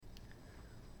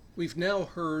We've now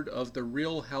heard of the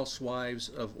Real Housewives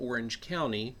of Orange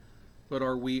County, but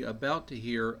are we about to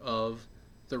hear of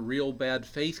the real bad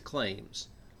faith claims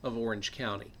of Orange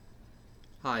County?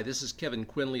 Hi, this is Kevin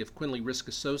Quinley of Quinley Risk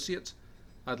Associates.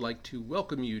 I'd like to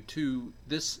welcome you to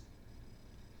this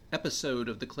episode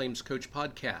of the Claims Coach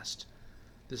Podcast.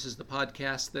 This is the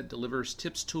podcast that delivers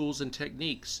tips, tools, and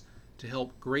techniques to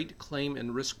help great claim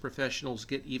and risk professionals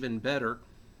get even better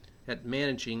at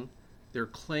managing their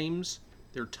claims,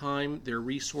 their time, their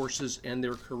resources, and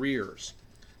their careers.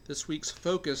 This week's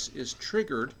focus is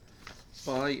triggered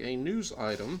by a news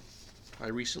item I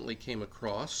recently came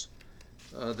across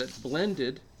that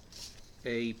blended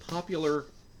a popular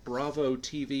Bravo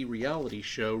TV reality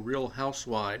show, Real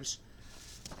Housewives,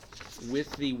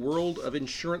 with the world of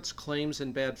insurance claims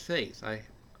and bad faith. I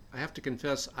have to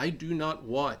confess, I do not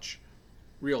watch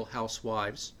Real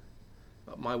Housewives.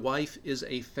 My wife is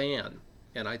a fan,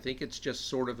 and I think it's just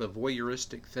sort of a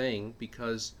voyeuristic thing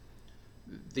because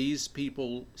these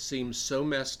people seem so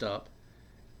messed up,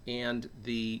 and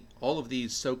all of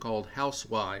these so-called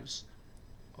housewives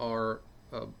are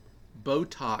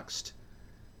Botoxed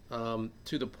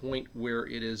to the point where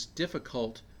it is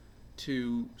difficult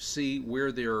to see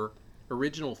where their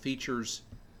original features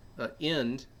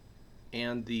end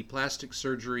and the plastic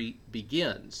surgery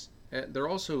begins. They're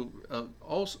also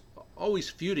always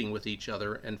feuding with each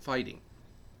other and fighting.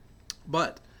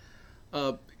 But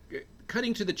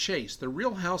cutting to the chase, the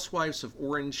Real Housewives of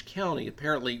Orange County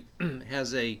apparently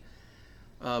has a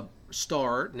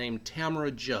star named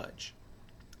Tamra Judge,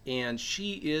 and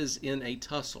she is in a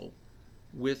tussle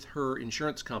with her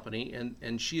insurance company,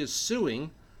 and she is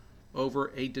suing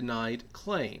over a denied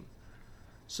claim.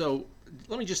 So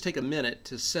let me just take a minute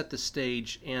to set the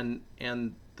stage and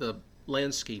the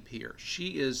landscape here.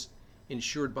 She is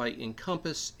insured by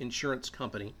Encompass Insurance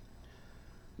Company,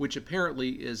 which apparently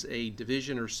is a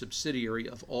division or subsidiary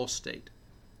of Allstate.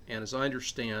 And as I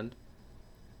understand,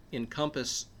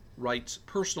 Encompass writes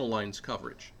personal lines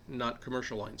coverage, not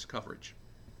commercial lines coverage.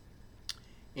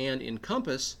 And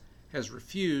Encompass has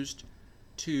refused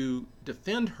to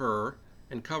defend her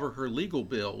and cover her legal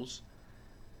bills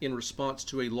in response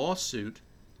to a lawsuit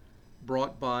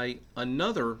brought by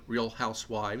another Real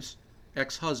Housewives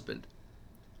ex-husband.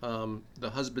 The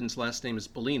husband's last name is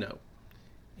Bellino.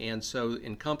 And so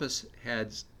Encompass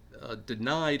had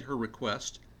denied her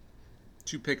request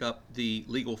to pick up the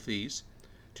legal fees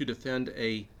to defend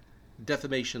a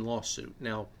defamation lawsuit.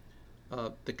 Now,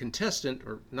 the contestant,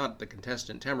 or not the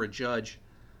contestant, Tamra Judge,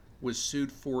 was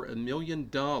sued for $1 million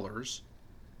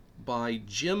by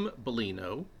Jim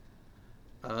Bellino,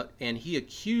 and he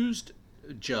accused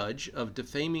Judge of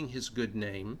defaming his good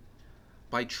name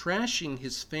by trashing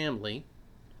his family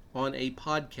on a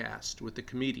podcast with the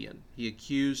comedian. He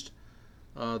accused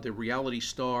the reality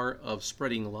star of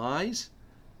spreading lies,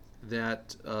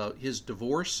 that his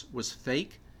divorce was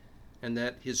fake, and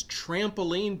that his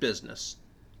trampoline business,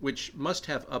 which must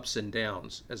have ups and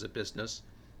downs as a business,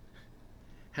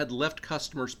 had left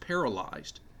customers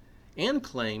paralyzed, and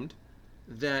claimed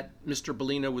that Mr.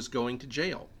 Bellino was going to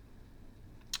jail.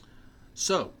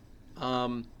 So,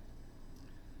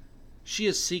 she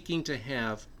is seeking to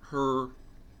have her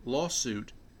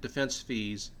lawsuit defense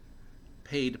fees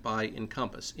paid by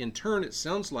Encompass. In turn, it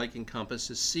sounds like Encompass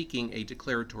is seeking a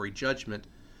declaratory judgment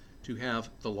to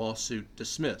have the lawsuit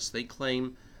dismissed. They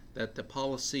claim that the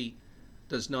policy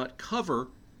does not cover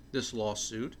this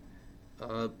lawsuit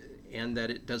and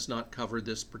that it does not cover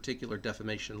this particular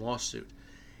defamation lawsuit.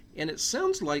 And it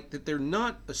sounds like that they're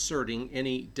not asserting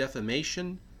any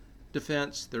defamation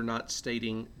defense. They're not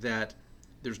stating that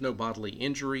there's no bodily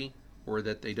injury or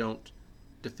that they don't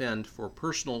defend for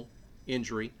personal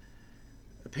injury.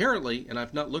 Apparently, and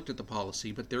I've not looked at the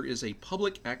policy, but there is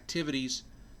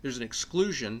there's an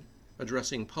exclusion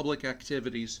addressing public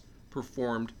activities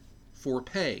performed for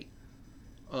pay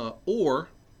or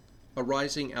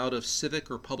arising out of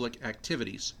civic or public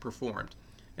activities performed.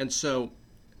 And so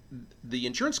the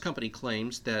insurance company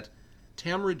claims that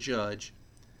Tamra Judge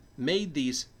made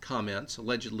these comments,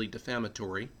 allegedly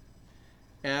defamatory,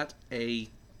 at a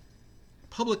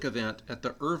public event at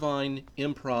the Irvine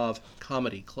Improv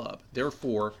Comedy Club.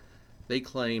 Therefore, they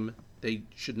claim they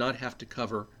should not have to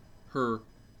cover her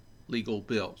legal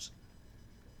bills.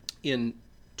 In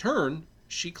turn,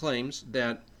 she claims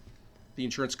that the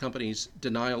insurance company's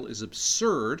denial is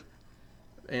absurd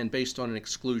and based on an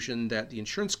exclusion that the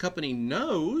insurance company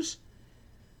knows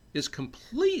is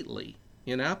completely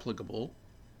inapplicable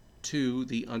to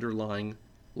the underlying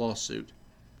lawsuit,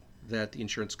 that the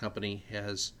insurance company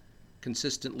has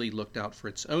consistently looked out for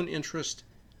its own interest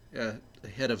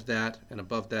ahead of that and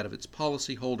above that of its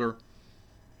policyholder,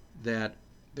 that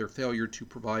their failure to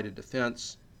provide a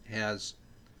defense has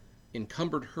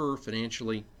encumbered her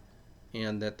financially,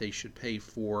 and that they should pay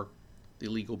for the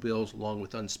legal bills along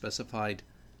with unspecified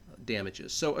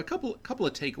damages. So a couple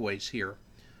of takeaways here,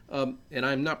 and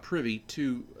I'm not privy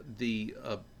to the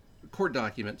court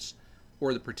documents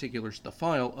or the particulars of the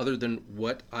file other than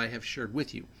what I have shared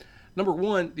with you. Number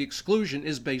one, the exclusion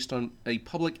is based on a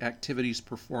public activities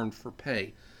performed for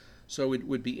pay. So it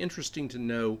would be interesting to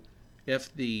know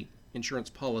if the insurance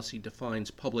policy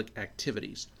defines public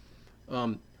activities.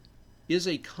 Is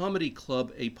a comedy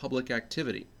club a public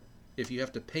activity? If you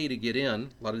have to pay to get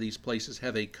in, a lot of these places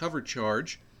have a cover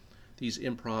charge, these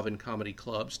improv and comedy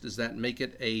clubs. Does that make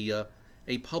it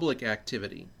a public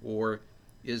activity, or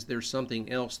is there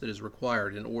something else that is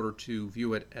required in order to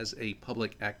view it as a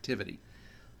public activity?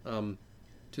 To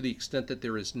the extent that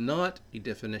there is not a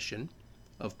definition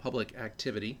of public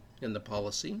activity in the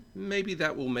policy, maybe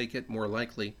that will make it more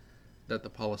likely that the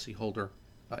policyholder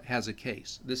has a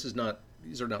case.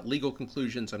 These are not legal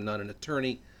conclusions. I'm not an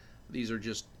attorney. These are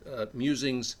just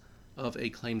musings of a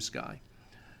claims guy.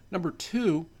 Number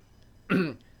two,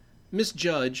 Ms.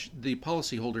 Judge, the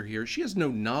policyholder here, she has no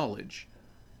knowledge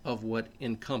of what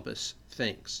Encompass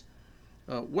thinks.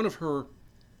 One of her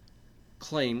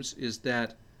claims is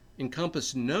that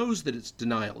Encompass knows that its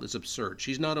denial is absurd.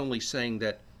 She's not only saying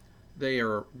that they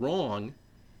are wrong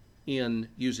in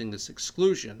using this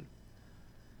exclusion,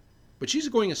 but she's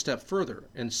going a step further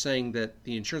and saying that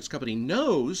the insurance company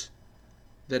knows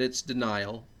that its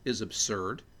denial is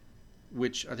absurd,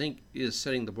 which I think is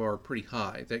setting the bar pretty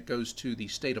high. That goes to the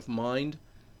state of mind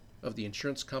of the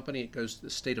insurance company. It goes to the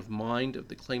state of mind of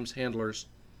the claims handlers.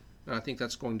 And I think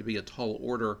that's going to be a tall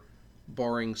order,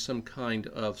 barring some kind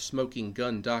of smoking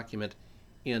gun document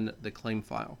in the claim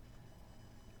file.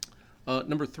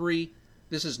 Number three,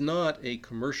 this is not a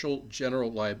commercial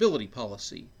general liability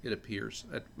policy, it appears.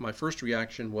 My first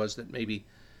reaction was that maybe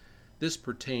this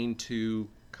pertained to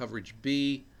coverage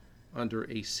B under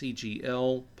a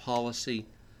CGL policy,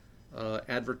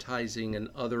 advertising and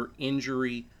other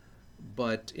injury,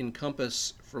 but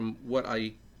Encompass, from what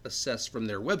I assess from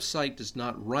their website, does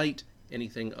not write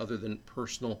anything other than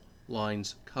personal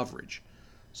lines coverage.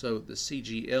 So the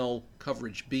CGL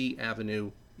coverage B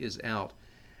avenue is out.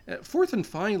 Fourth and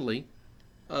finally,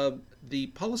 the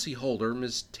policyholder,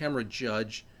 Ms. Tamara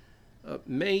Judge,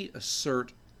 may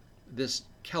assert this,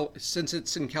 since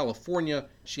it's in California,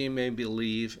 she may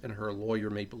believe, and her lawyer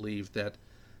may believe, that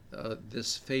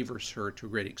this favors her to a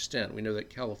great extent. We know that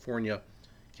California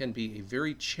can be a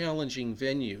very challenging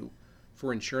venue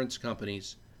for insurance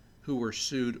companies who are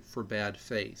sued for bad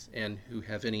faith and who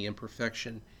have any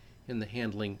imperfection in the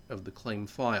handling of the claim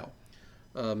file.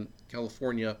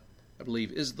 California, I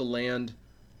believe, is the land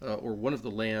or one of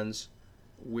the lands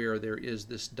where there is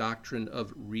this doctrine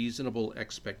of reasonable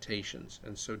expectations.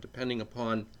 And so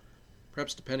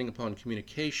perhaps depending upon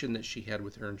communication that she had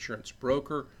with her insurance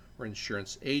broker or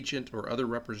insurance agent or other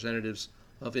representatives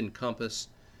of Encompass,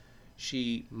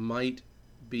 she might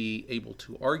be able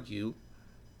to argue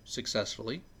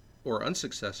successfully or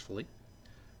unsuccessfully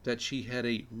that she had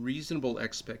a reasonable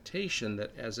expectation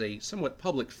that as a somewhat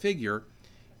public figure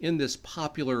in this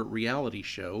popular reality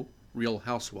show, Real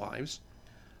Housewives,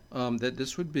 that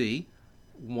this would be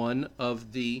one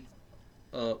of the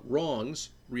wrongs,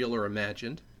 real or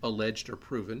imagined, alleged or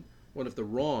proven, one of the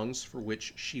wrongs for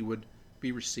which she would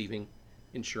be receiving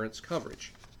insurance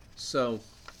coverage. So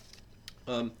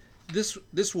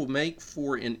this will make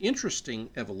for an interesting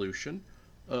evolution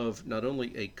of not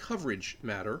only a coverage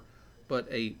matter, but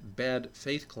a bad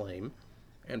faith claim,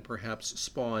 and perhaps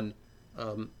spawn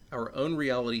our own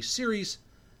reality series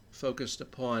focused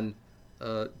upon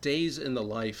days in the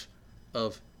life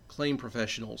of claim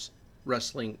professionals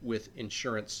wrestling with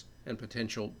insurance and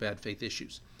potential bad faith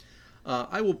issues.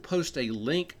 I will post a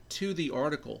link to the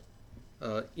article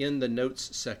in the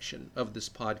notes section of this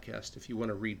podcast if you want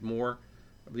to read more.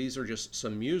 These are just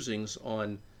some musings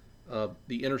on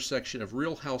the intersection of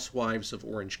Real Housewives of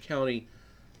Orange County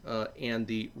and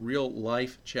the real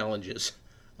life challenges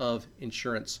of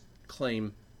insurance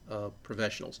claim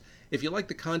professionals. If you like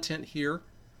the content here,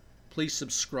 please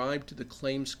subscribe to the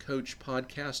Claims Coach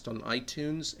podcast on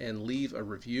iTunes and leave a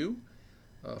review.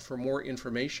 For more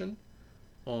information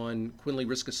on Quinley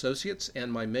Risk Associates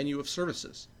and my menu of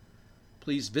services,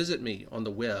 please visit me on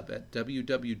the web at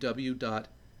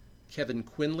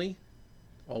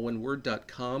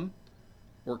www.kevinquinley.com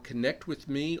or connect with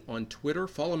me on Twitter.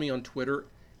 Follow me on Twitter.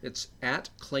 It's at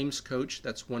Claims Coach.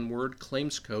 That's one word,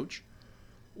 Claims Coach.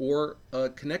 Or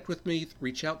connect with me,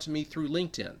 reach out to me through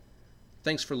LinkedIn.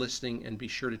 Thanks for listening, and be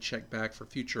sure to check back for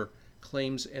future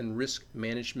claims and risk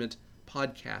management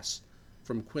podcasts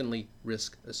from Quinley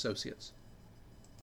Risk Associates.